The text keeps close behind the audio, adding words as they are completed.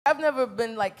I've never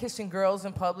been like kissing girls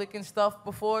in public and stuff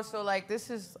before, so like this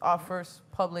is our first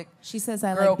public. She says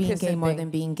I girl like being gay kissing more thing. than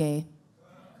being gay.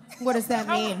 What does that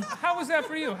mean? How was that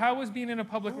for you? How was being in a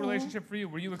public relationship for you?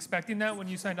 Were you expecting that when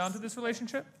you signed on to this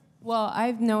relationship? Well,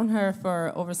 I've known her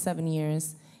for over 7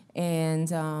 years. And,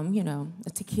 you know, a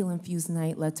tequila-infused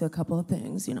night led to a couple of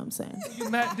things, you know what I'm saying? You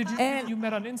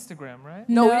met on Instagram, right?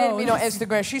 No, we didn't meet on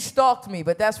Instagram. She stalked me,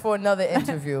 but that's for another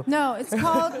interview. No, it's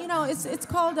called, you know, it's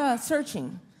called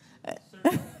searching.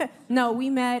 No, we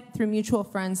met through mutual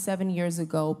friends 7 years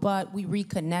ago, but we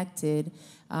reconnected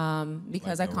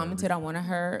because I commented on one of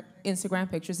her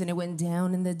Instagram pictures and it went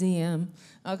down in the DM,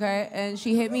 okay? And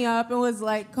she hit me up and was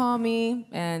like, call me,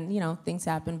 and, you know, things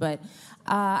happen. But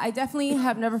I definitely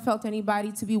have never felt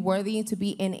anybody to be worthy to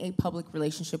be in a public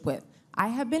relationship with. I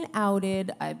have been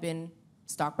outed. I've been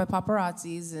stalked by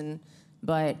paparazzis,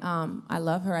 but I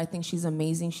love her. I think she's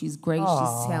amazing. She's great. Aww.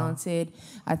 She's talented.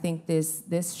 I think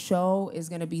this show is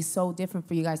going to be so different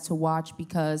for you guys to watch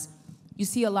because you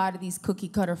see a lot of these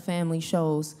cookie-cutter family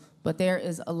shows, but there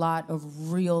is a lot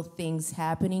of real things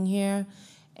happening here.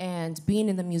 And being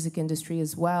in the music industry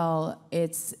as well,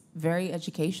 it's very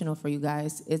educational for you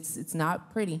guys. It's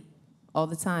not pretty all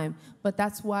the time, but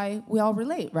that's why we all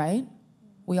relate, right?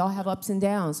 We all have ups and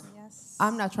downs. Yes.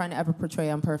 I'm not trying to ever portray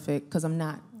I'm perfect, because I'm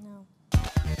not.